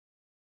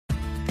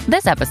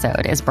This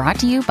episode is brought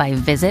to you by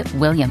Visit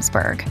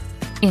Williamsburg.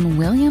 In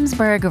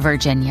Williamsburg,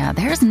 Virginia,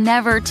 there's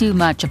never too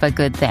much of a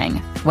good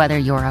thing. Whether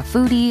you're a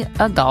foodie,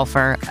 a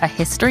golfer, a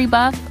history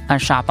buff, a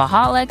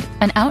shopaholic,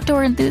 an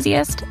outdoor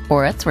enthusiast,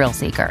 or a thrill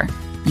seeker,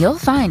 you'll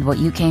find what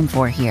you came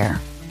for here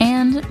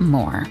and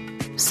more.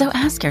 So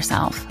ask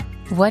yourself,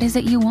 what is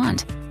it you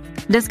want?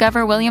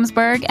 Discover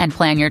Williamsburg and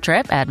plan your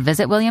trip at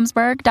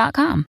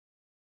visitwilliamsburg.com.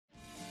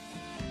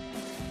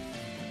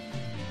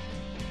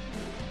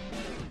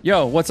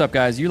 Yo, what's up,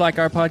 guys? You like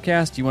our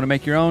podcast? You want to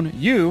make your own?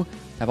 You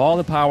have all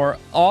the power,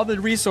 all the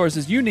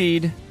resources you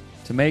need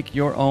to make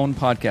your own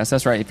podcast.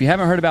 That's right. If you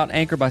haven't heard about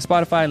Anchor by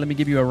Spotify, let me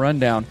give you a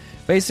rundown.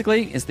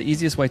 Basically, it's the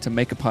easiest way to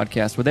make a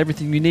podcast with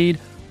everything you need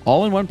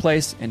all in one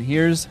place, and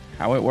here's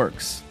how it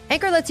works.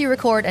 Anchor lets you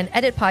record and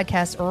edit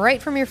podcasts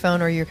right from your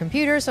phone or your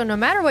computer, so no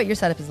matter what your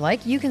setup is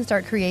like, you can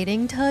start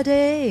creating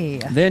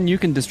today. Then you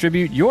can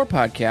distribute your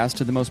podcast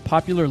to the most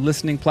popular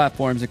listening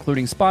platforms,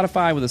 including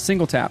Spotify, with a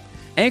single tap.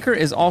 Anchor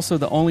is also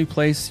the only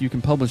place you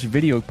can publish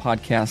video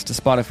podcasts to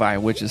Spotify,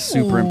 which is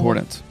super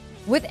important.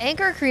 With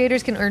Anchor,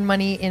 creators can earn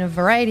money in a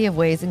variety of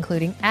ways,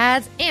 including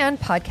ads and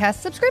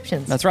podcast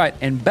subscriptions. That's right.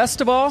 And best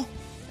of all,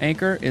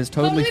 Anchor is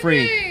totally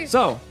free.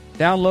 So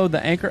download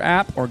the Anchor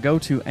app or go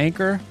to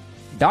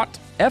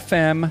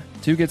anchor.fm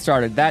to get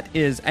started. That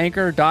is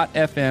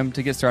anchor.fm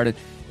to get started.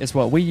 It's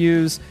what we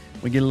use.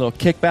 We get a little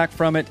kickback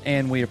from it,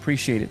 and we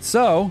appreciate it.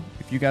 So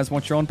if you guys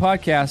want your own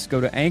podcast, go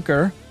to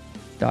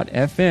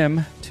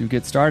anchor.fm to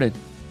get started.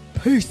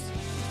 Peace.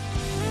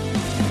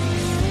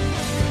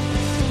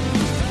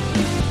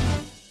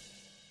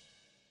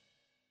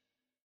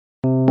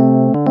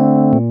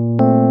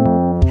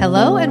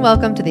 Hello and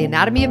welcome to the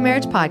Anatomy of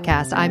Marriage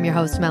podcast. I'm your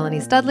host,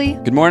 Melanie Studley.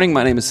 Good morning.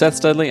 My name is Seth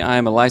Studley. I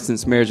am a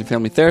licensed marriage and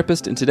family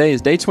therapist, and today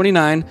is day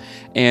 29,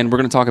 and we're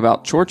going to talk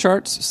about chore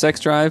charts, sex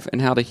drive,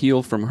 and how to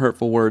heal from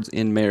hurtful words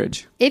in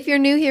marriage. If you're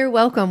new here,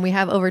 welcome. We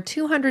have over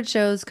 200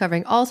 shows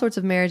covering all sorts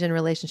of marriage and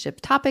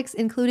relationship topics,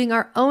 including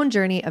our own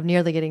journey of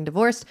nearly getting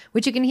divorced,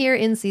 which you can hear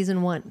in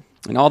season 1.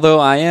 And although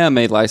I am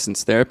a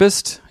licensed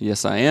therapist,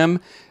 yes, I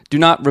am, do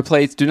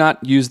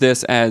not use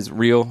this as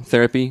real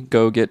therapy.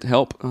 Go get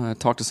help.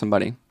 Talk to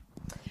somebody.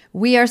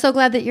 We are so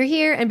glad that you're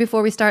here. And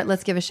before we start,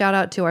 let's give a shout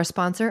out to our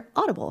sponsor,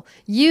 Audible.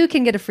 You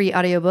can get a free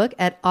audiobook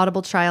at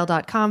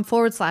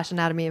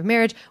audibletrial.com/anatomy of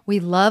marriage. We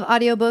love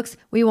audiobooks.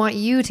 We want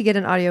you to get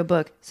an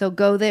audiobook. So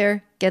go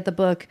there, get the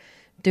book.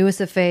 Do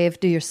us a fave.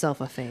 Do yourself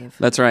a fave.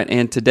 That's right.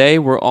 And today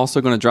we're also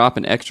going to drop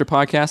an extra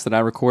podcast that I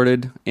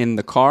recorded in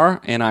the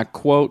car. And I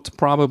quote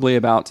probably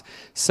about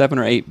 7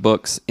 or 8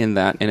 books in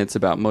that. And it's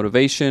about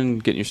motivation,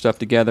 getting your stuff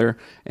together,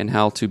 and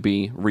how to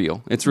be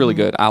real. It's really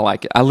good. I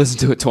like it. I listened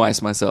to it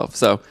twice myself.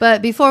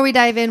 But before we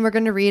dive in, we're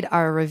going to read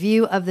our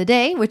review of the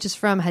day, which is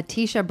from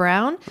Hatisha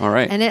Brown. All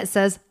right. And it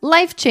says,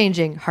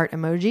 life-changing, heart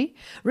emoji,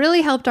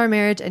 really helped our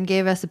marriage and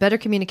gave us better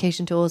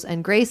communication tools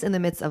and grace in the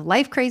midst of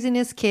life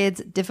craziness,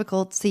 kids,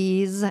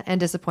 difficulties, and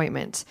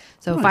disappointment.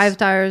 So nice.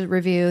 5-star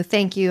review.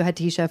 Thank you,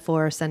 Hatisha,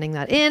 for sending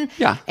that in.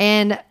 Yeah.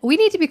 And we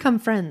need to become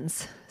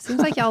friends. Seems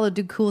like y'all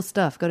do cool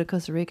stuff. Go to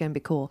Costa Rica and be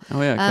cool.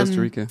 Oh, yeah,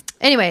 Costa Rica.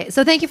 Anyway,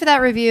 so thank you for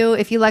that review.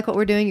 If you like what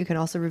we're doing, you can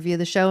also review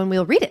the show and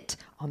we'll read it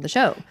on the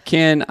show.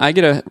 Can I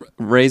get a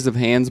raise of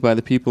hands by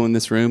the people in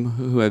this room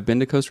who have been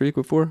to Costa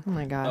Rica before? Oh,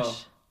 my gosh.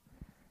 Oh.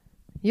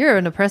 You're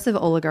an oppressive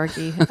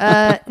oligarchy.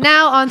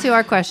 Now on to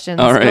our questions.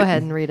 All right. Go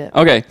ahead and read it.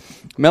 Okay.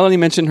 Melanie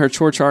mentioned her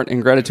chore chart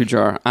and gratitude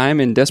jar. I am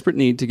in desperate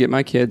need to get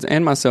my kids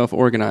and myself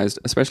organized,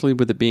 especially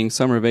with it being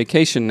summer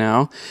vacation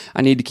now.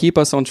 I need to keep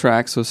us on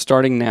track, so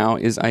starting now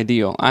is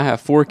ideal. I have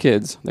 4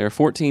 kids. They're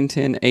 14,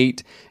 10,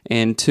 8,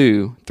 and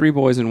 2. 3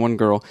 boys and 1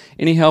 girl.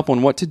 Any help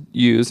on what to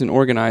use and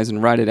organize and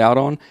write it out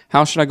on?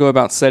 How should I go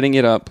about setting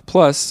it up?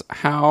 Plus,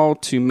 how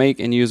to make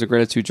and use a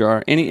gratitude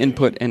jar. Any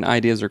input and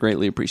ideas are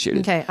greatly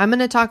appreciated. Okay, I'm going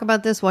to talk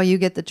about this while you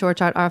get the chore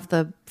chart off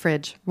the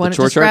fridge.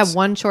 Just grab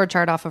one chore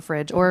chart off a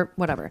fridge or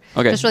whatever.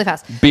 Okay. Just really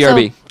fast.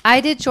 BRB. So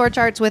I did chore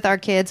charts with our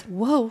kids.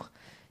 Whoa.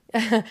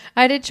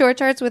 I did chore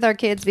charts with our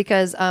kids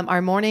because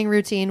our morning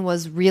routine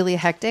was really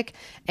hectic.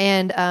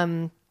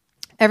 And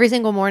every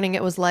single morning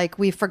it was like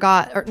we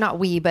forgot, or not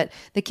we, but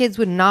the kids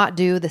would not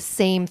do the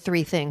same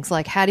 3 things.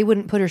 Like Hattie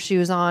wouldn't put her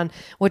shoes on,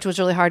 which was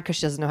really hard because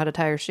she doesn't know how to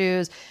tie her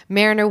shoes.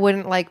 Mariner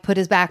wouldn't put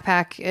his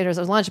backpack, there's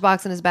a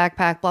lunchbox in his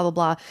backpack, blah, blah,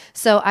 blah.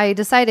 So I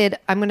decided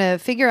I'm going to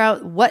figure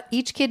out what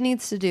each kid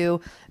needs to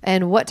do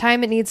and what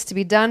time it needs to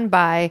be done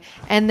by,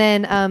 and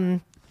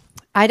then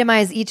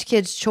itemize each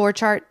kid's chore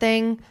chart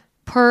thing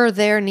per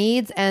their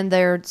needs and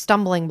their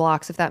stumbling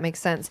blocks, if that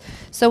makes sense.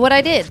 So what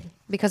I did,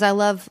 because I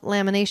love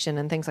lamination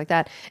and things like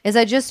that, is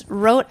I just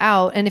wrote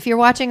out, and if you're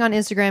watching on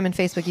Instagram and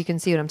Facebook, you can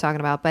see what I'm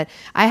talking about, but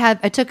I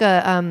took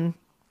a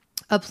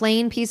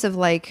plain piece of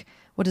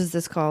what is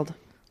this called?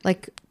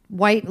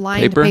 White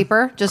lined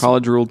paper. Just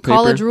college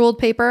ruled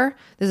paper.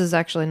 This is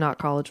actually not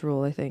college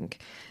rule, I think.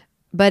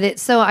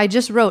 So I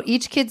just wrote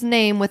each kid's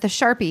name with a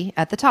Sharpie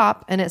at the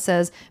top, and it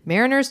says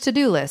Mariner's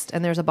to-do list.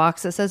 And there's a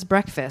box that says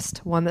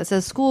breakfast, one that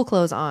says school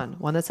clothes on,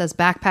 one that says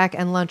backpack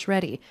and lunch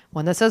ready,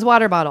 one that says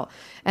water bottle.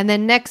 And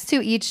then next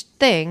to each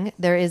thing,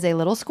 there is a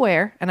little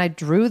square, and I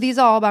drew these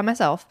all by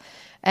myself.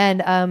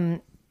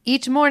 And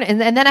each morning,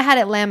 and then I had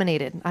it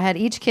laminated. I had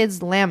each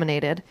kid's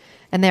laminated,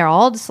 and they're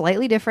all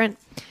slightly different.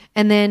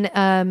 And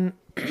then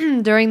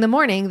during the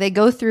morning, they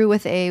go through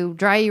with a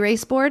dry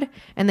erase board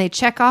and they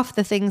check off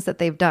the things that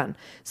they've done.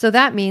 So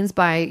that means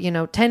by,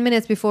 10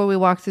 minutes before we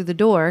walk through the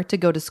door to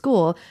go to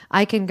school,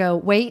 I can go,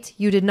 wait,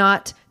 you did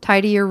not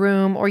tidy your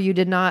room, or you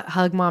did not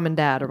hug mom and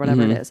dad, or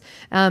whatever it is.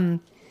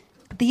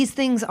 These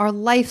things are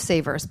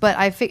lifesavers, but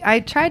I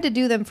tried to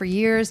do them for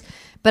years,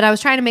 but I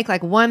was trying to make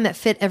like one that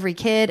fit every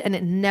kid, and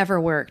it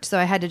never worked. So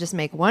I had to just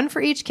make one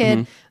for each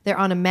kid. They're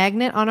on a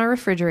magnet on our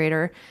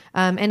refrigerator.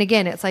 And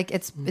again, it's like,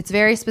 it's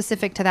very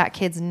specific to that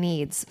kid's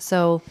needs.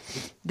 So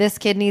this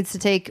kid needs to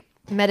take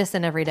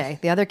medicine every day.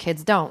 The other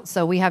kids don't.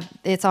 So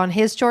it's on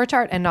his chore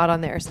chart and not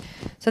on theirs.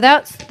 So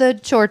that's the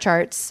chore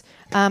charts.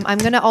 I'm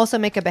going to also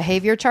make a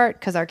behavior chart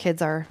because our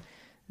kids are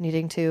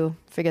needing to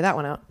figure that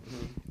one out.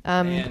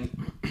 And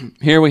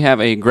here we have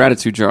a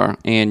gratitude jar,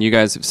 and you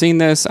guys have seen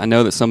this. I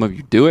know that some of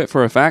you do it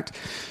for a fact,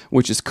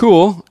 which is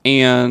cool.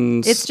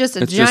 And it's just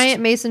a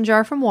giant mason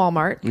jar from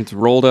Walmart. It's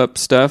rolled up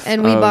stuff.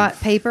 And we bought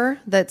paper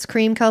that's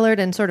cream colored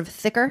and sort of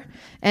thicker.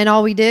 And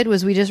all we did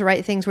was we just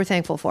write things we're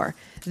thankful for.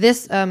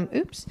 This, and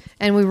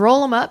we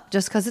roll them up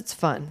just because it's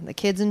fun. The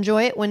kids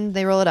enjoy it when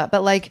they roll it up.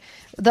 But like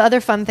the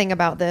other fun thing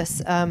about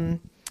this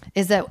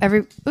is that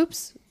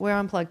we're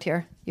unplugged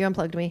here. You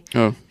unplugged me.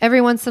 Oh. Every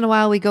once in a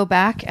while we go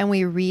back and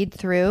we read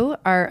through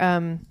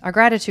our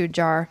gratitude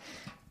jar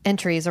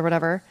entries or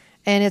whatever.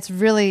 And it's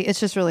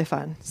just really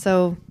fun.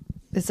 So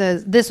it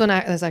says, this one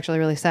is actually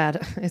really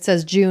sad. It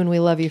says, June, we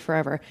love you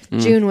forever.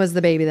 June was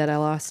the baby that I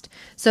lost.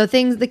 So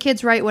the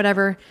kids write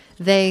whatever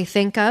they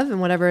think of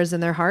and whatever is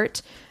in their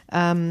heart.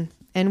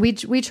 And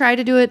we try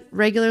to do it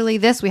regularly.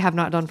 This we have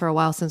not done for a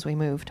while since we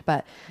moved,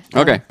 but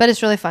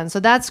it's really fun. So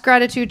that's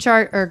gratitude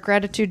chart or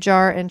gratitude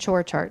jar and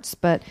chore charts.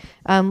 But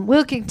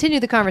we'll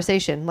continue the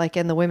conversation like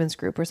in the women's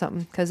group or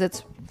something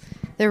because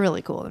they're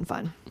really cool and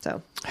fun.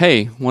 So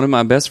hey, one of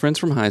my best friends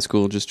from high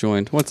school just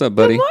joined. What's up,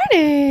 buddy? Good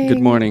morning.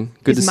 Good morning.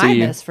 Good to see you.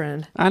 My best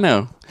friend. I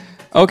know.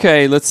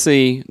 Okay, let's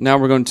see. Now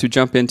we're going to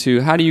jump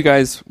into how do you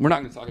guys... We're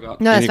not going to talk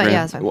about No, that's Enneagram. fine.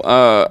 Yeah, that's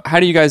fine. How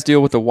do you guys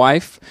deal with a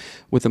wife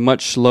with a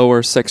much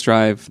lower sex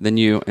drive than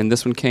you? And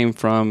this one came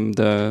from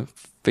the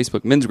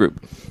Facebook men's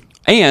group.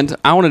 And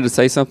I wanted to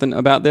say something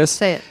about this.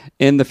 Say it.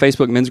 In the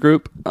Facebook men's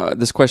group,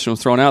 this question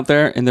was thrown out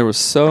there, and there was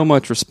so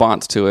much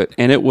response to it.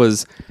 And it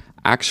was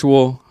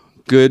actual,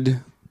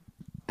 good,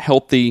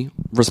 healthy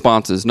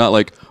responses. Not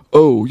like,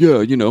 oh,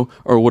 yeah,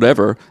 or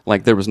whatever.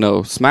 Like there was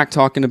no smack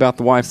talking about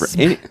the wife or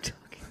any...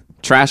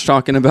 trash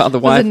talking about the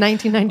wife. Was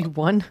it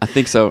 1991? I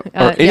think so.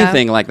 Or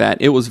anything like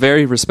that. It was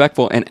very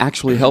respectful and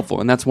actually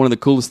helpful. And that's one of the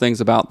coolest things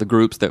about the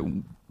groups that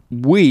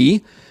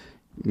me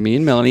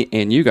and Melanie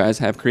and you guys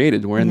have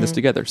created. We're in this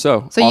together.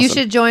 So awesome. You awesome.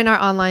 should join our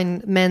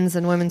online men's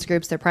and women's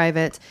groups. They're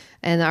private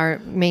and our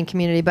main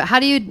community. But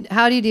how do you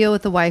deal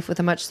with the wife with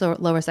a much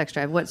lower sex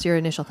drive? What's your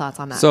initial thoughts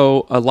on that?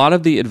 So a lot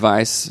of the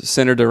advice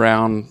centered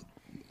around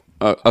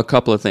a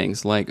couple of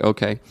things. Like,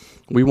 okay,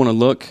 we want to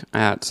look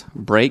at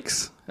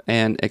brakes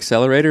and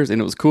accelerators,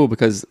 and it was cool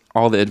because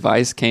all the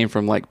advice came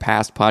from like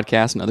past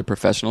podcasts and other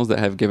professionals that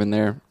have given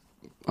their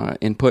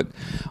input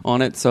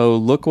on it. So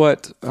look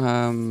what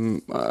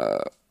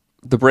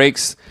the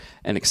brakes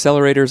and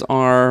accelerators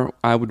are.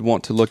 I would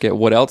want to look at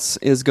what else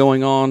is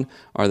going on.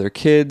 Are there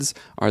kids?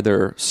 Are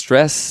there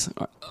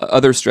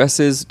other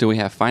stresses? Do we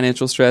have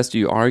financial stress? Do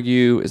you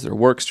argue? Is there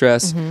work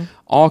stress?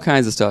 All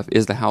kinds of stuff.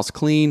 Is the house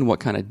clean?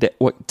 What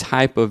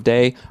type of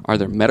day? Are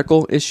there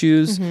medical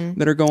issues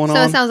that are going on?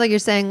 So it sounds like you're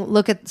saying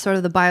look at sort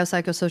of the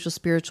biopsychosocial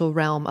spiritual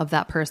realm of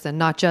that person,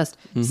 not just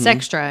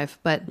sex drive,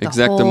 but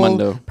the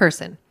whole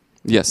person.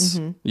 Yes.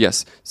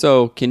 Yes.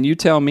 So can you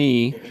tell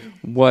me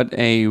what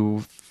a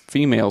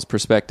female's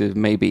perspective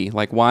may be?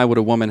 Like, why would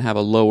a woman have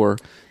a lower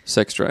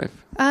sex drive?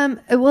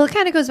 Well, it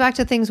kind of goes back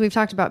to things we've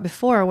talked about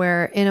before,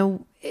 where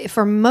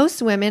for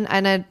most women,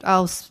 and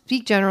I'll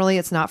speak generally,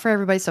 it's not for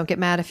everybody, so don't get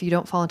mad if you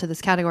don't fall into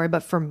this category,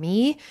 but for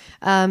me,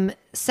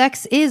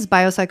 sex is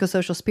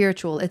biopsychosocial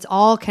spiritual. It's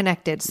all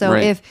connected. So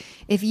right.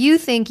 if you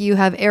think you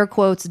have, air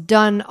quotes,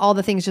 done all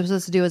the things you're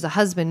supposed to do as a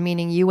husband,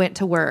 meaning you went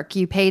to work,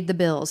 you paid the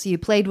bills, you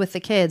played with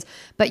the kids,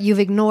 but you've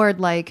ignored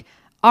like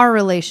our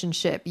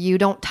relationship, you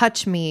don't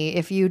touch me,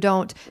 if you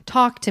don't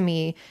talk to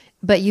me,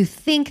 but you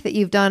think that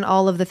you've done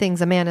all of the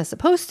things a man is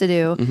supposed to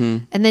do,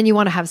 and then you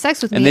want to have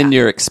sex with me. And then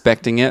you're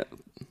expecting it.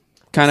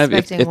 Kind of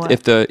if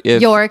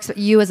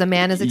you as a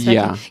man is expecting.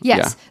 Yeah, yes.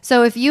 yeah.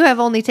 So if you have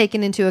only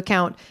taken into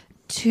account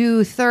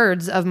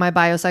 2/3 of my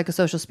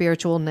biopsychosocial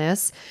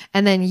spiritualness,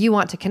 and then you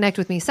want to connect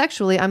with me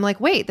sexually, I'm like,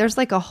 wait, there's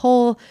like a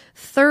whole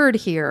third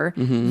here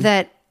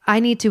that I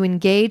need to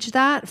engage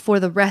that for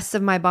the rest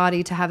of my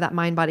body to have that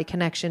mind-body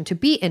connection to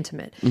be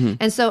intimate.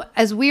 And so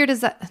as weird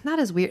as that, not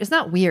as weird, it's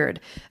not weird.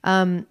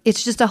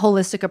 It's just a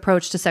holistic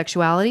approach to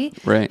sexuality.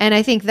 Right. And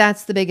I think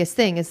that's the biggest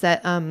thing is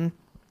that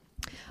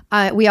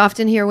we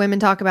often hear women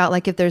talk about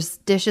like, if there's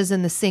dishes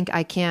in the sink,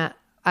 I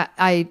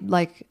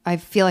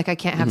feel like I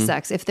can't have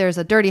sex. If there's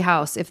a dirty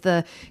house, if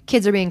the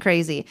kids are being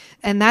crazy.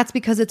 And that's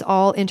because it's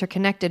all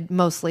interconnected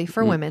mostly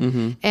for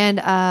women. And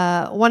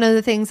one of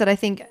the things that I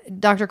think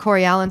Dr.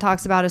 Corey Allen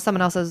talks about is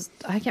someone else's,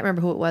 I can't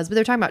remember who it was, but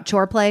they're talking about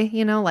chore play,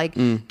 like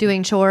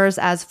doing chores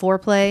as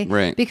foreplay.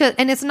 Right.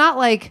 And it's not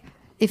like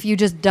if you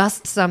just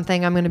dust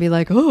something, I'm going to be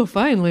like, oh,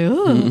 finally.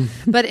 Oh.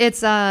 But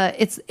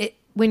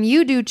when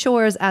you do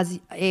chores as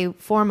a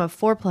form of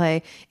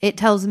foreplay, it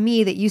tells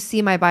me that you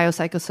see my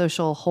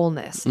biopsychosocial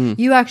wholeness.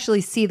 You actually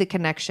see the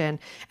connection.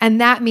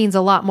 And that means a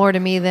lot more to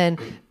me than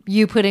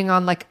you putting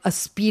on like a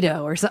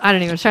Speedo or something. I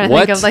don't even, I was trying to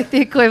think of like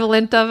the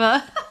equivalent of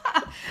a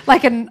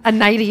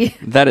nightie.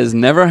 That has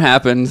never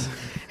happened.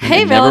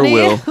 Hey, never Melanie,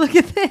 will. look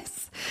at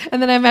this.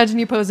 And then I imagine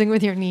you posing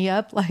with your knee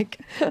up like,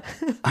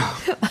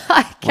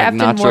 like Captain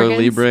Nacho Morgan's.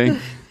 Libre.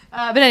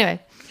 But anyway,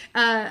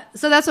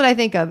 so that's what I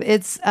think of.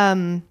 It's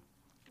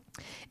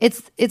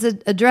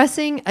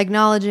addressing,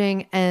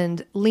 acknowledging,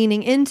 and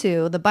leaning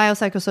into the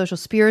biopsychosocial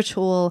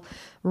spiritual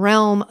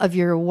realm of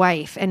your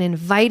wife and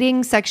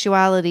inviting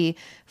sexuality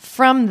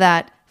from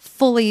that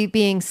fully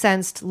being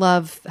sensed,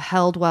 loved,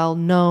 held well,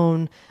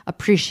 known,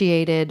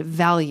 appreciated,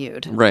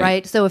 valued.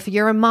 Right? So if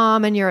you're a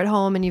mom and you're at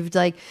home and you've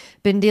like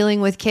been dealing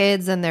with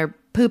kids and they're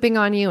pooping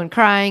on you and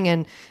crying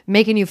and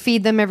making you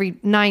feed them every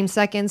 9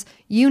 seconds,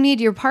 you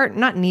need your partner,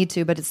 not need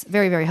to, but it's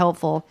very, very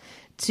helpful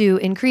to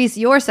increase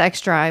your sex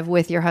drive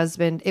with your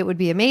husband. It would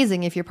be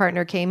amazing if your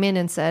partner came in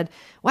and said,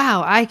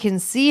 wow, I can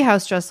see how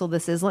stressful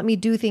this is. Let me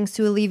do things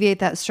to alleviate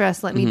that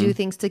stress. Let me do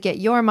things to get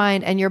your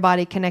mind and your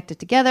body connected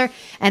together.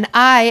 And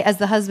I, as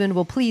the husband,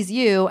 will please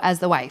you as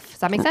the wife. Does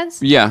that make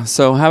sense? Yeah.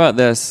 So how about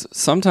this?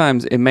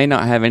 Sometimes it may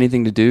not have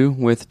anything to do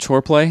with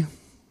chore play.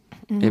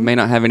 It may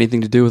not have anything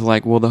to do with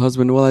like, well, the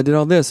husband, well, I did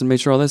all this and made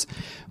sure all this.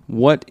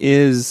 What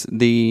is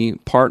the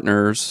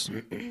partner's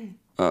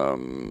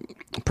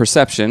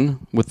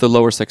perception with the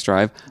lower sex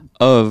drive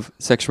of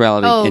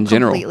sexuality in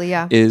general?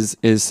 Yeah. Is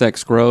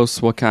sex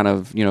gross? What kind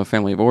of,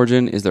 family of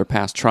origin? Is there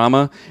past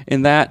trauma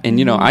in that? And,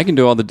 I can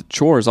do all the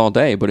chores all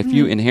day, but if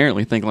you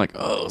inherently think like,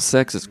 oh,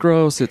 sex is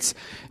gross, it's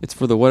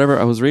for the whatever.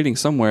 I was reading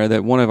somewhere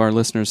that one of our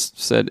listeners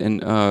said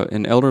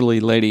an elderly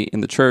lady in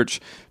the church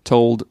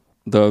told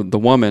the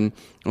woman,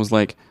 was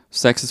like,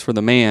 sex is for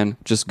the man,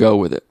 just go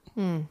with it.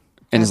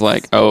 And it's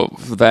like, oh,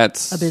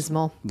 that's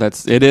abysmal.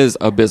 It is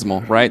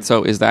abysmal, right?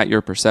 So is that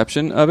your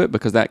perception of it?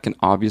 Because that can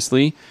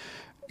obviously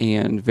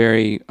and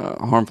very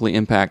harmfully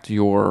impact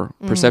your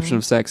perception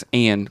of sex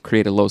and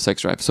create a low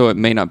sex drive. So it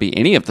may not be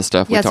any of the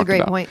stuff we talked about. That's a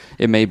great point.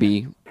 It may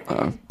be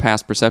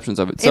past perceptions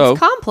of it. It's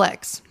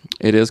complex.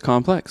 It is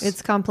complex.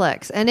 It's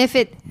complex. And if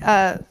it,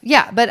 but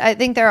I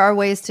think there are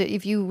ways to,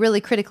 if you really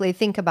critically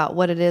think about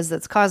what it is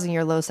that's causing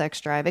your low sex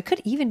drive, it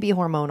could even be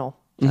hormonal.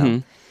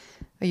 So.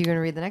 Are you going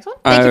to read the next one?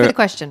 Thank you for the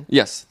question.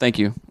 Yes, thank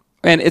you.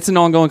 And it's an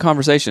ongoing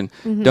conversation.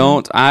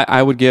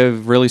 I would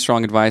give really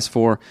strong advice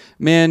for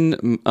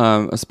men,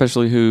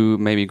 especially who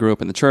maybe grew up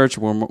in the church,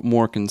 were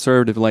more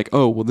conservative, like,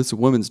 oh, well, this is a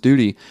woman's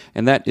duty.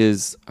 And that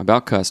is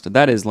about cust.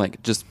 That is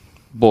like just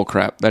bull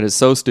crap. That is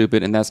so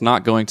stupid. And that's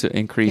not going to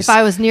increase. If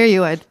I was near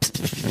you, I'd.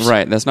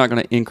 Right. That's not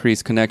going to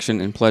increase connection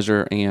and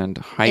pleasure and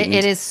heightened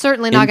It is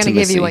certainly not going to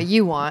give you what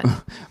you want.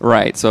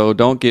 Right. So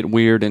don't get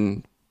weird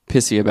and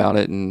pissy about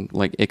it and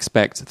like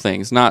expect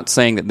things. Not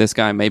saying that this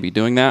guy may be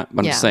doing that,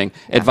 but I'm just saying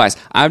advice.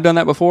 I've done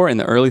that before in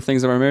the early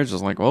things of our marriage. I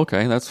was like, well,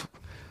 okay, it's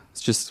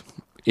just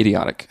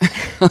idiotic.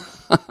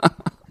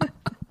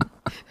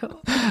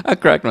 I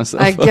cracked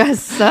myself. I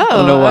guess so. I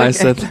don't know why I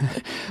said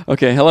that.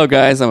 Okay, hello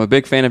guys. I'm a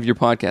big fan of your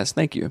podcast.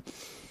 Thank you.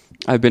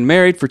 I've been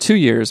married for 2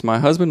 years. My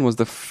husband was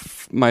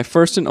my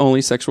first and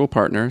only sexual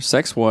partner.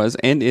 Sex was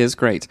and is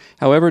great.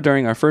 However,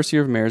 during our first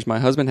year of marriage, my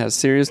husband has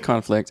serious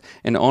conflict,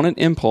 and on an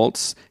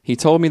impulse, he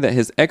told me that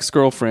his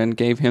ex-girlfriend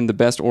gave him the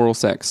best oral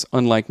sex,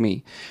 unlike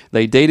me.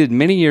 They dated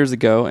many years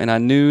ago, and I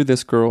knew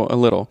this girl a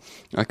little.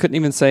 I couldn't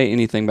even say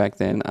anything back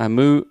then. I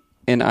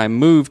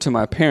moved to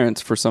my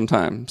parents for some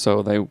time,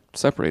 so they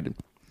separated.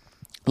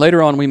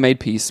 Later on, we made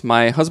peace.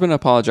 My husband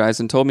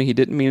apologized and told me he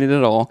didn't mean it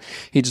at all.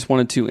 He just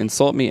wanted to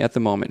insult me at the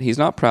moment. He's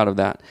not proud of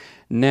that.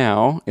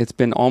 Now, it's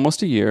been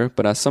almost a year,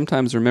 but I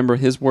sometimes remember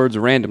his words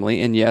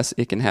randomly, and yes,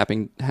 it can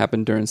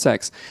happen during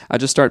sex. I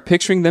just start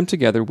picturing them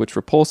together, which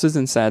repulses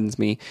and saddens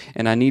me,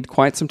 and I need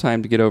quite some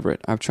time to get over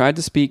it. I've tried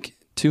to speak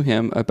to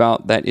him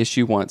about that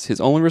issue once.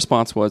 His only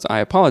response was, I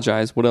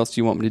apologize. What else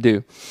do you want me to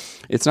do?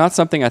 It's not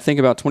something I think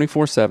about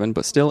 24/7,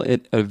 but still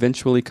it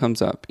eventually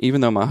comes up.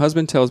 Even though my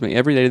husband tells me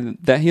every day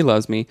that he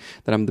loves me,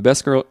 that I'm the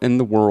best girl in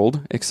the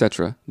world,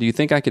 etc. Do you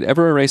think I could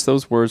ever erase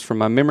those words from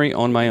my memory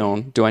on my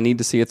own? Do I need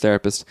to see a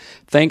therapist?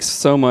 Thanks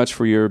so much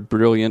for your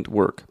brilliant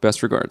work.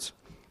 Best regards.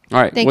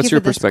 All right. What's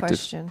your perspective?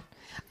 Question.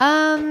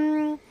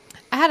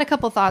 I had a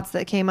couple thoughts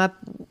that came up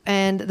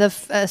And the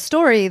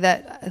story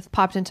that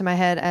popped into my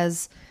head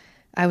as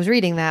I was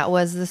reading that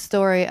was the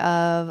story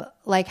of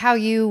like how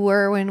you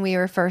were when we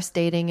were first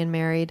dating and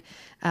married.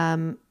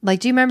 Like,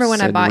 do you remember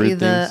when I Said bought rude you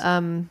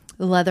the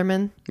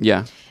Leatherman?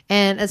 Yeah.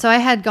 And so I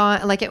had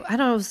gone like, I don't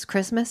know, it was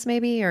Christmas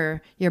maybe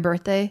or your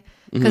birthday.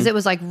 Because it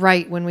was like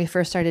right when we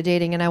first started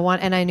dating, and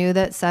I knew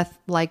that Seth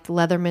liked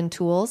Leatherman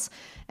tools,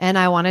 and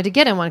I wanted to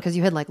get him one because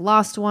you had like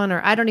lost one, or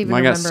I don't even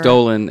Mine remember. got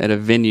stolen at a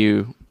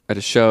venue at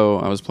a show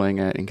I was playing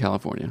at in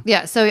California.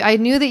 Yeah, so I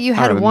knew that you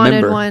had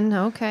wanted one.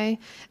 Okay,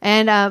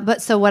 and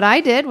but so what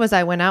I did was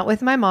I went out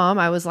with my mom.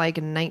 I was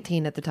like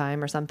 19 at the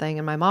time or something,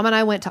 and my mom and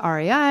I went to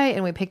REI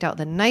and we picked out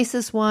the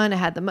nicest one. It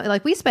had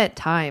like we spent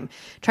time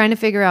trying to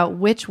figure out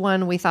which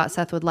one we thought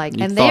Seth would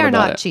like, and they are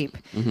not cheap.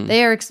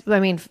 They are. I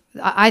mean,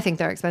 I think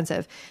they're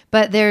expensive,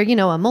 but they're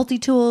a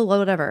multi-tool,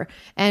 whatever.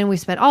 And we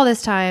spent all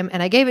this time,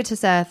 and I gave it to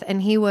Seth,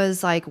 and he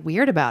was like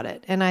weird about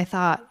it, and I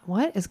thought,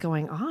 what is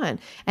going on?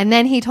 And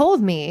then he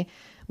told me,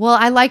 well,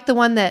 I like the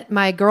one that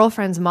my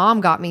girlfriend's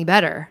mom got me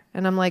better.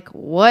 And I'm like,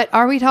 what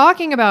are we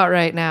talking about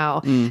right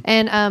now?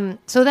 And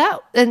so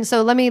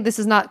this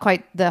is not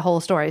quite the whole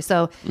story.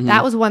 So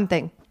that was one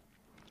thing.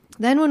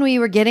 Then when we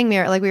were getting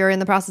married, like we were in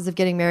the process of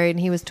getting married and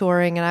he was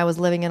touring and I was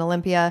living in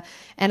Olympia,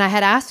 and I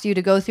had asked you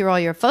to go through all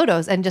your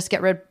photos and just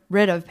get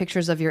rid of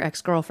pictures of your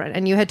ex-girlfriend.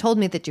 And you had told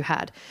me that you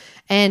had.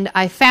 And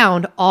I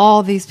found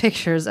all these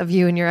pictures of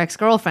you and your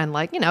ex-girlfriend,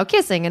 like,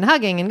 kissing and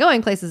hugging and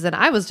going places. And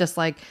I was just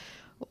like,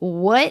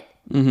 what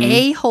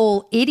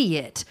a-hole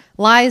idiot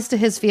lies to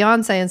his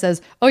fiance and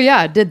says, oh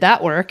yeah, did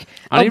that work?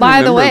 I Oh,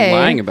 by the way,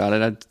 lying about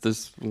it. I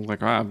just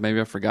like,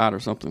 maybe I forgot or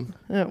something.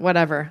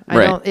 Whatever.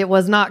 Right. It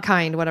was not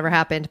kind, whatever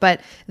happened.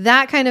 But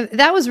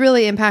that was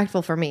really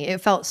impactful for me. It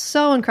felt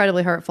so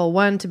incredibly hurtful.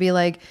 One, to be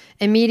like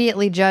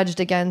immediately judged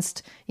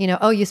against,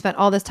 oh, you spent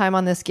all this time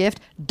on this gift.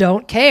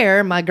 Don't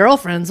care. My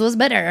girlfriend's was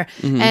better.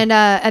 And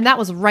that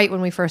was right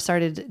when we first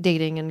started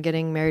dating and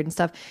getting married and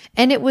stuff.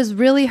 And it was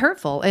really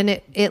hurtful.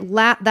 And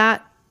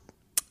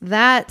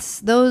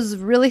those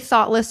really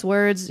thoughtless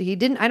words, I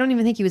don't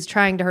even think he was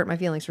trying to hurt my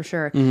feelings for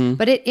sure,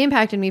 but it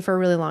impacted me for a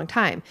really long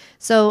time.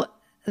 So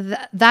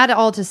that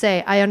all to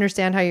say, I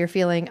understand how you're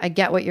feeling. I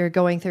get what you're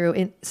going through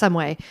in some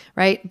way,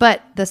 right?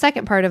 But the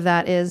second part of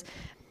that is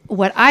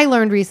what I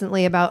learned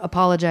recently about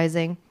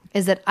apologizing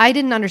is that I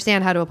didn't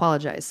understand how to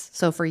apologize.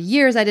 So for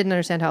years, I didn't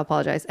understand how to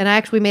apologize. And I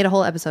actually made a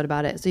whole episode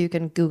about it. So you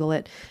can Google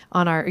it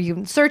you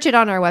can search it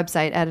on our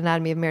website at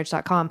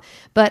anatomyofmarriage.com.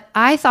 But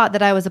I thought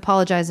that I was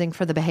apologizing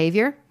for the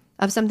behavior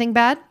of something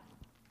bad.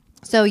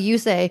 So you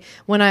say,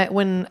 when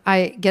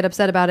I get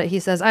upset about it,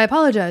 he says, I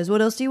apologize.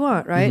 What else do you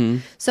want?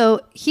 Right.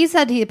 So he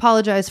said he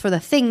apologized for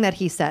the thing that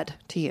he said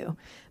to you.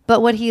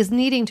 But what he is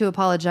needing to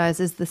apologize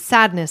is the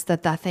sadness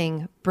that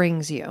thing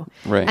brings you.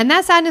 Right. And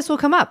that sadness will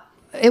come up.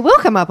 It will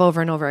come up over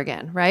and over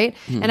again, right?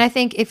 And I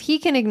think if he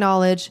can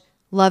acknowledge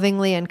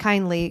lovingly and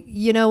kindly,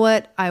 you know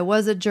what? I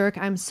was a jerk.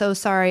 I'm so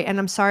sorry. And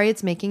I'm sorry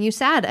it's making you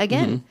sad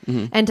again.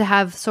 And to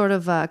have sort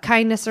of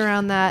kindness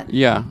around that.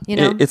 Yeah.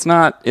 It's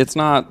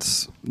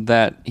not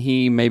that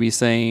he may be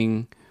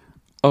saying,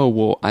 oh,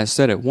 well, I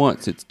said it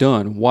once. It's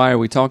done. Why are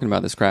we talking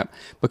about this crap?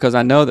 Because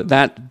I know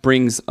that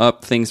brings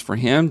up things for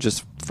him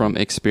just from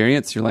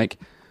experience. You're like...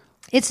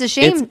 It's a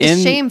shame.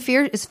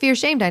 It's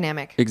fear-shame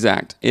dynamic.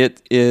 Exact.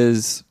 It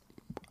is...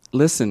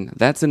 Listen,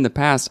 that's in the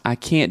past. I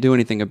can't do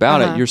anything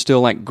about it. You're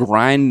still like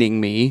grinding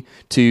me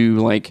to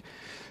like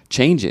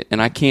change it. And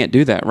I can't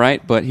do that,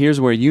 right? But here's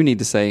where you need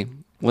to say,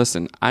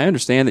 listen, I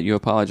understand that you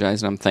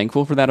apologize and I'm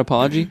thankful for that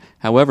apology.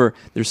 However,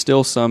 there's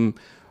still some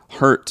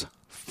hurt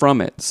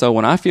from it. So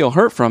when I feel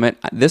hurt from it,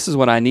 this is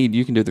what I need.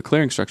 You can do the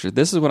clearing structure.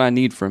 This is what I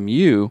need from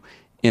you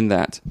in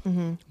that.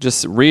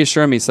 Just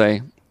reassure me,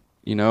 say,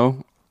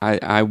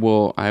 I've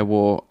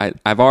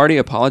already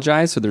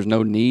apologized, so there's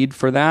no need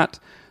for that.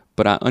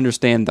 But I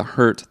understand the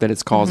hurt that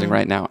it's causing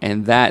right now,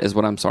 and that is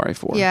what I'm sorry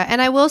for. Yeah,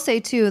 and I will say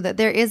too that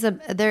there is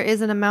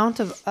an amount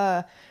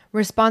of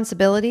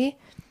responsibility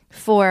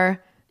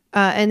for,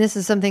 and this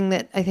is something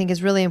that I think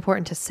is really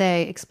important to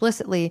say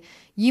explicitly.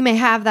 You may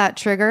have that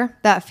trigger,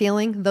 that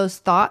feeling, those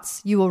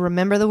thoughts. You will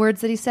remember the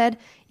words that he said.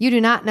 You do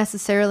not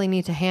necessarily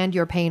need to hand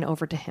your pain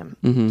over to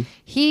him.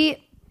 He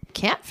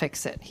can't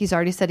fix it. He's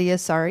already said he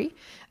is sorry,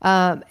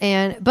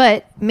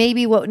 but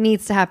maybe what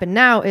needs to happen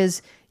now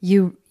is.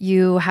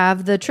 You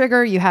have the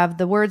trigger, you have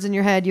the words in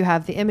your head, you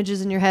have the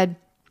images in your head,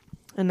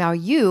 and now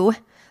you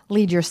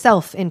lead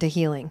yourself into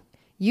healing.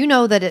 You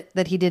know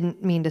that he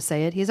didn't mean to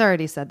say it. He's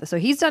already said this. So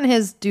he's done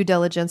his due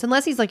diligence,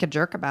 unless he's like a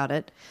jerk about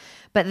it.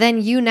 But then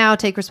you now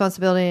take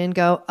responsibility and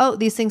go, oh,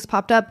 these things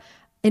popped up.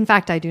 In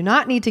fact, I do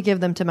not need to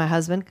give them to my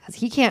husband because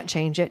he can't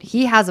change it.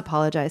 He has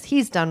apologized.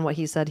 He's done what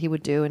he said he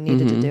would do and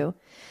needed to do.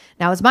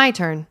 Now it's my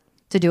turn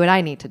to do what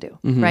I need to do,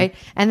 right?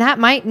 And that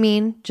might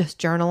mean just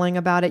journaling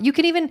about it. You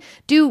can even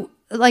do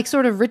like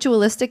sort of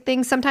ritualistic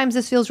things. Sometimes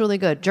this feels really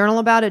good. Journal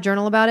about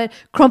it,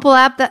 crumple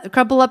up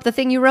the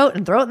thing you wrote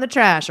and throw it in the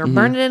trash or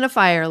burn it in a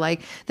fire.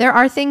 Like there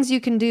are things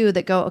you can do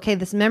that go, okay,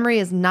 this memory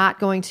is I'm not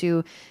going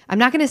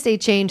to stay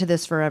chained to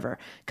this forever.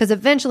 Because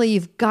eventually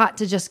you've got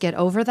to just get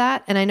over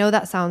that. And I know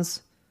that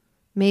sounds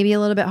maybe a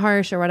little bit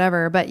harsh or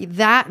whatever, but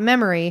that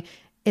memory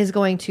is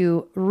going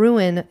to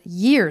ruin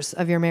years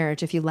of your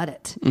marriage if you let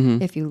it.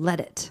 If you let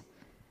it.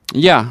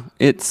 Yeah,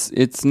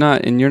 it's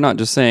not, and you're not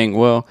just saying,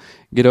 well,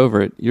 get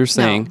over it. You're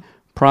saying,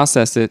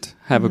 process it,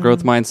 have a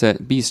growth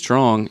mindset, be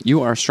strong.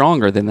 You are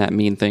stronger than that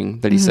mean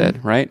thing that he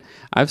said, right?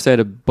 I've said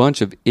a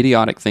bunch of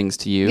idiotic things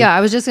to you. Yeah,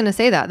 I was just going to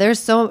say that.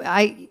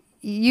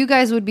 You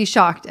guys would be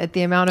shocked at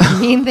the amount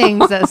of mean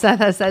things that Seth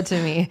has said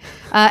to me.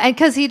 I'm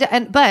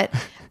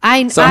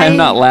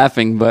not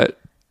laughing, but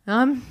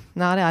I'm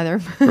not either.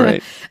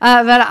 Right.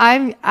 But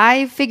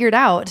I figured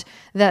out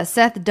that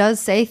Seth does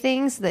say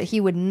things that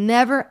he would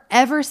never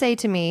ever say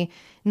to me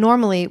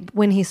normally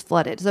when he's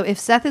flooded. So if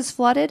Seth is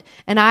flooded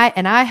and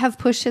I have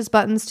pushed his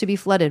buttons to be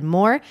flooded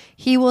more,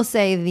 he will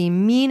say the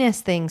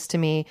meanest things to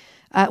me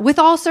with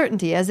all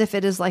certainty, as if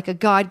it is like a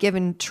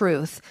God-given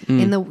truth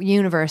in the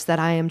universe that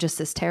I am just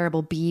this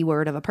terrible B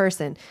word of a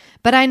person.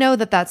 But I know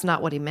that that's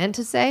not what he meant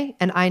to say.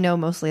 And I know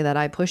mostly that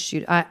I pushed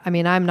you. I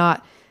am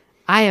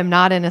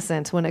not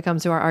innocent when it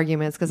comes to our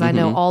arguments, because I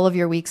know all of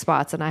your weak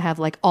spots and I have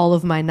like all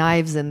of my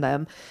knives in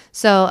them.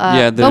 So,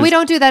 but we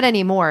don't do that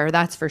anymore.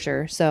 That's for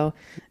sure. So,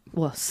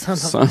 well,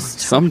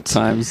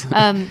 sometimes.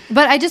 But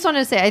I just wanted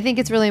to say, I think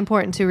it's really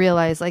important to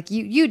realize, like,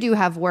 you do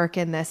have work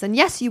in this, and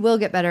yes, you will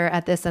get better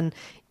at this, and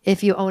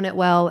if you own it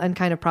well and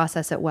kind of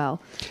process it well.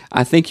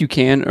 I think you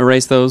can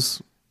erase those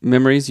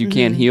memories. You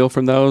can heal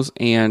from those.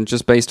 And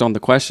just based on the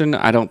question,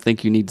 I don't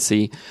think you need to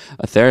see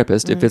a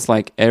therapist. If it's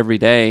like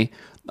everyday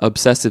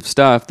obsessive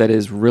stuff that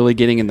is really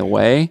getting in the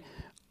way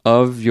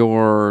of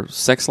your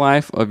sex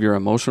life, of your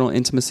emotional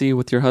intimacy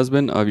with your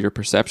husband, of your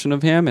perception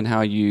of him and how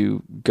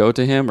you go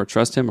to him or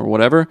trust him or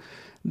whatever,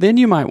 then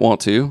you might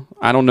want to.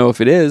 I don't know if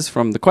it is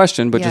from the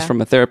question, but just from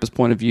a therapist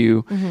point of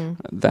view,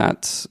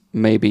 that's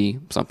maybe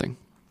something.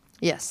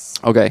 Yes.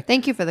 Okay.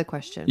 Thank you for the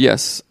question.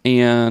 Yes.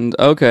 And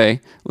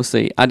okay, let's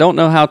see. I don't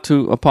know how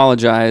to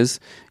apologize.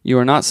 You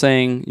are not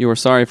saying you are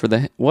sorry for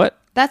the what?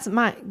 That's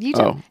my. You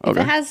tell. Oh, okay.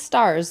 If it has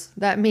stars,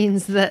 that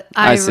means that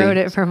I wrote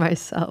it for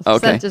myself.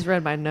 Okay. Seth just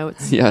read my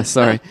notes. Yeah,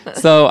 sorry.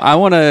 So I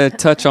want to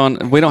touch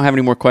on. We don't have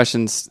any more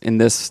questions in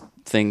this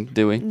thing,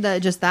 do we?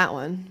 Just that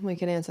one. We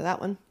can answer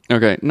that one.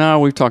 Okay. No,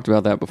 we've talked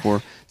about that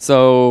before.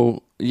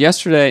 So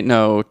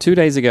 2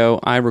 days ago,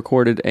 I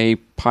recorded a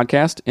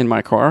podcast in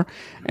my car,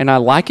 and I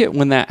like it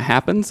when that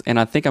happens. And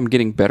I think I'm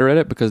getting better at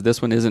it because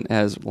this one isn't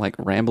as like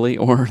rambly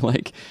or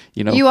like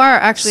you are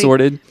actually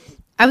sorted.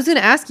 I was going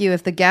to ask you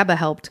if the GABA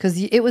helped, because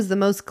it was the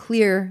most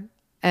clear,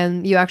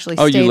 and you actually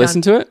stayed you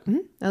listened to it? Mm-hmm.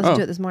 I listened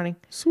to it this morning.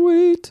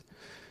 Sweet.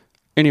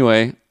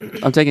 Anyway,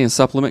 I'm taking a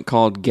supplement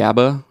called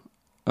GABA,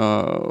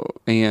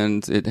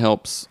 and it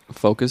helps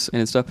focus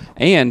and stuff.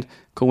 And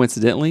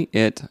coincidentally,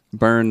 it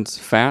burns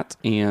fat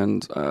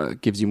and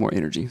gives you more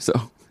energy. So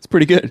it's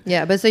pretty good.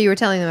 Yeah, but so you were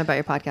telling them about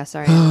your podcast.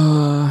 Sorry.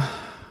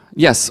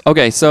 Yes.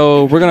 Okay.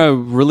 So we're going to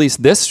release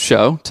this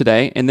show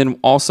today, and then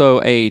also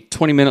a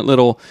 20-minute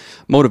little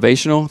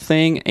motivational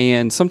thing.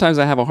 And sometimes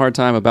I have a hard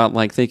time about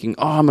like thinking,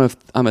 oh,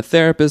 I'm a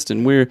therapist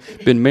and we've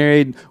been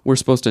married. We're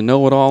supposed to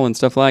know it all and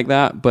stuff like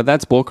that. But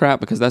that's bullcrap,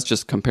 because that's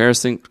just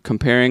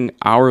comparing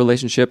our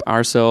relationship,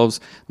 ourselves,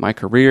 my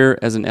career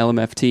as an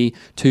LMFT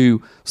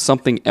to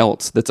something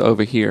else that's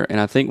over here. And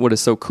I think what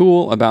is so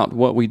cool about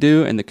what we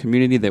do and the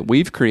community that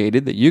we've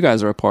created, that you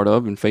guys are a part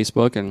of, in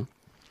Facebook and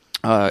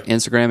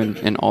Instagram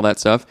and all that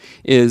stuff,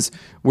 is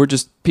we're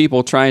just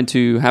people trying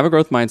to have a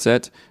growth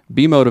mindset,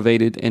 be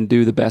motivated, and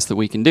do the best that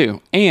we can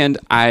do. And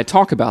I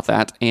talk about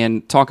that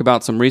and talk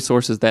about some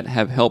resources that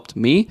have helped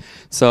me.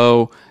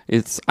 So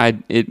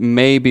it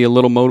may be a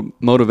little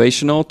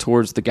motivational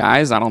towards the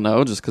guys. I don't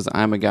know, just because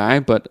I'm a guy.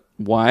 But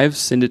wives,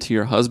 send it to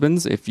your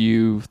husbands if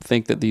you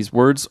think that these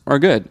words are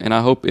good. And I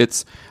hope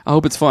it's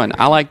fun.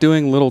 I like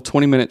doing little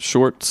 20-minute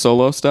short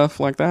solo stuff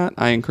like that.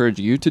 I encourage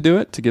you to do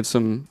it, to give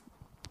some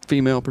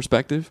female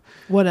perspective.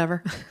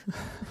 Whatever.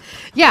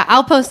 Yeah,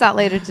 I'll post that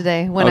later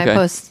today when I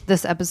post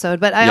this episode.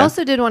 But I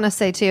also did want to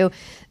say too,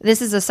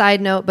 this is a side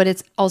note, but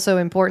it's also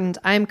important.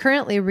 I'm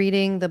currently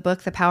reading the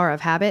book, The Power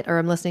of Habit, or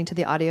I'm listening to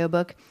the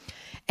audiobook.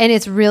 And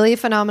it's really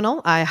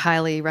phenomenal. I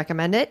highly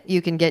recommend it.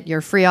 You can get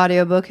your free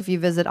audiobook if you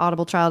visit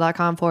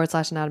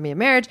audibletrial.com/anatomy of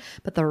marriage.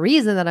 But the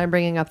reason that I'm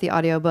bringing up the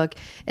audiobook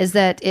is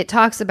that it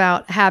talks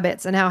about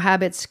habits and how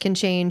habits can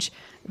change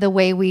the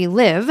way we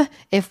live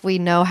if we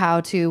know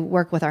how to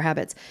work with our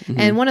habits. Mm-hmm.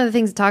 And one of the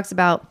things it talks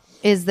about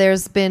is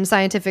there's been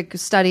scientific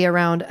study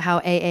around how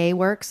AA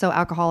works, so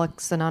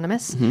Alcoholics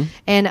Anonymous. Mm-hmm.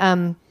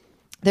 And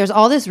there's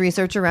all this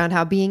research around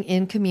how being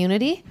in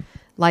community,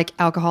 like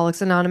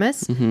Alcoholics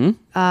Anonymous,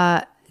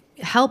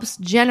 helps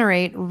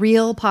generate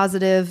real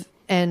positive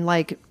and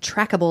like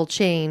trackable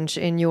change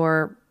in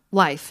your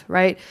life,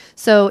 right?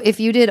 So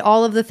if you did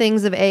all of the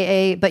things of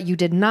AA, but you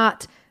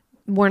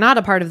were not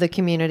a part of the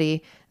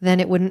community,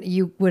 then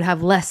you would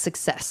have less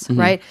success,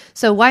 right?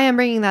 So why I'm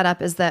bringing that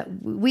up is that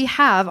we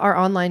have our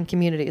online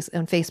communities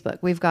on Facebook.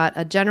 We've got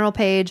a general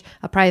page,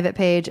 a private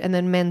page, and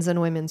then men's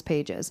and women's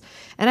pages.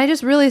 And I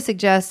just really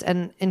suggest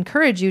and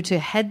encourage you to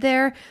head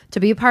there to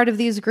be a part of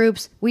these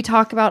groups. We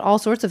talk about all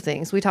sorts of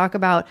things. We talk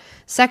about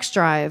sex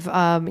drive.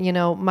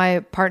 My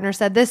partner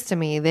said this to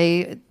me.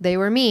 They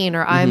were mean,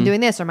 or I'm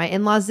doing this, or my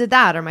in-laws did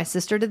that, or my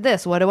sister did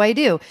this. What do I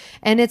do?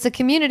 And it's a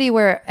community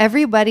where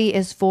everybody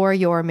is for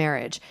your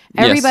marriage.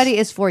 Everybody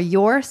is for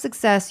your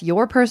success,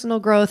 your personal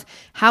growth.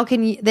 How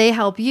can they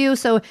help you?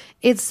 So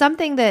it's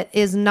something that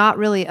is not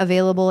really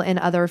available in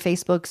other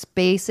Facebook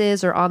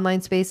spaces or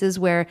online spaces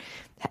where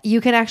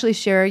you can actually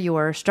share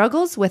your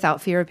struggles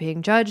without fear of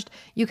being judged.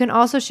 You can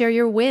also share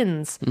your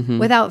wins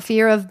without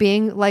fear of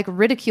being like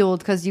ridiculed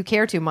because you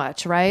care too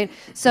much, right?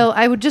 So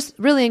I would just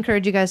really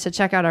encourage you guys to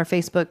check out our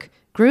Facebook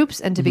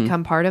groups and to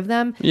become part of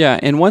them. Yeah,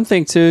 and one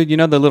thing too,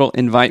 the little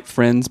invite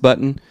friends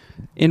button.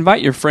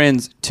 Invite your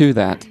friends to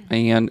that,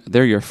 and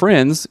they're your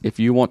friends. If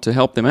you want to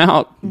help them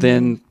out,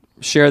 then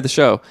share the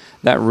show.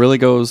 That really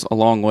goes a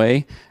long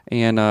way.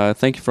 And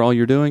thank you for all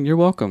you're doing. You're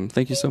welcome.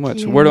 Thank you so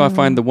much. Where do I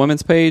find the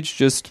women's page?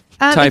 Just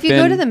type if you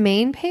in. Go to the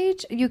main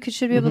page, you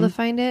should be able to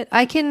find it.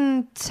 I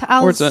can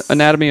tell. Or it's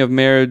Anatomy of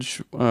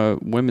Marriage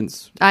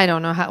Women's. I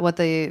don't know what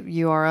the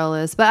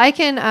URL is, but I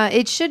can.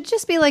 It should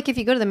just be like if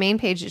you go to the main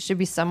page, it should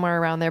be somewhere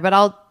around there. But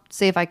I'll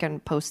see if I can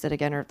post it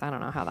again, or I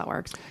don't know how that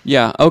works.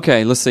 Yeah.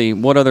 Okay. Let's see.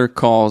 What other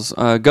calls?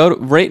 Go to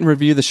rate and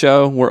review the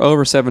show. We're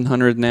over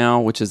 700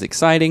 now, which is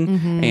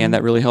exciting, and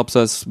that really helps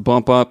us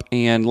bump up.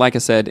 And like I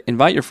said,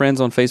 invite your friends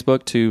on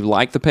Facebook to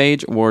like the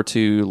page or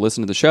to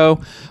listen to the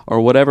show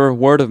or whatever.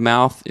 Word of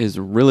mouth is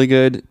really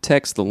good.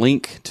 Text the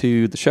link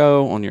to the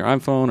show on your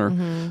iPhone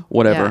or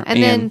whatever. Yeah.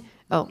 And then,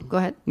 go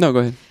ahead. No, go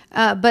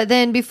ahead. But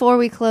then before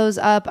we close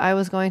up, I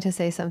was going to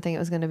say something. It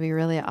was going to be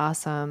really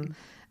awesome.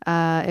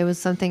 It was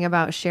something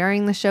about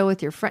sharing the show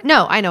with your friend.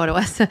 No, I know what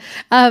it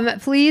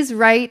was. Please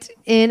write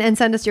in and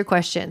send us your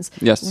questions.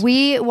 Yes.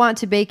 We want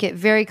to make it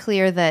very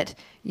clear that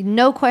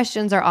no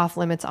questions are off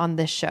limits on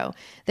this show.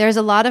 There's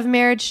a lot of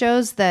marriage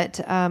shows that,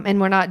 and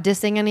we're not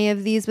dissing any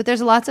of these, but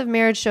there's lots of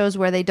marriage shows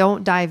where they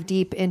don't dive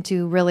deep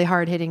into really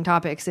hard-hitting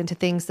topics, into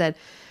things that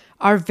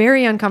are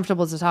very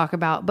uncomfortable to talk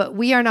about, but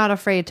we are not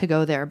afraid to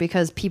go there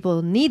because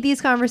people need these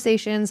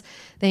conversations.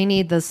 They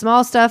need the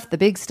small stuff, the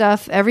big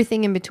stuff,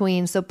 everything in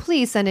between. So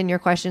please send in your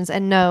questions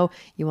and know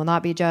you will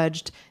not be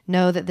judged.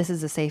 Know that this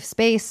is a safe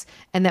space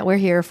and that we're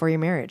here for your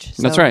marriage.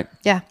 So, that's right.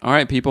 Yeah. All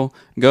right, people.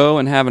 Go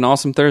and have an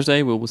awesome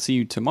Thursday. We'll see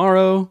you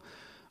tomorrow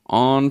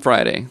on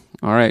Friday.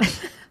 All right.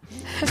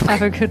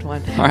 Have a good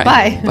one. All right.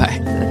 Bye.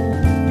 Bye.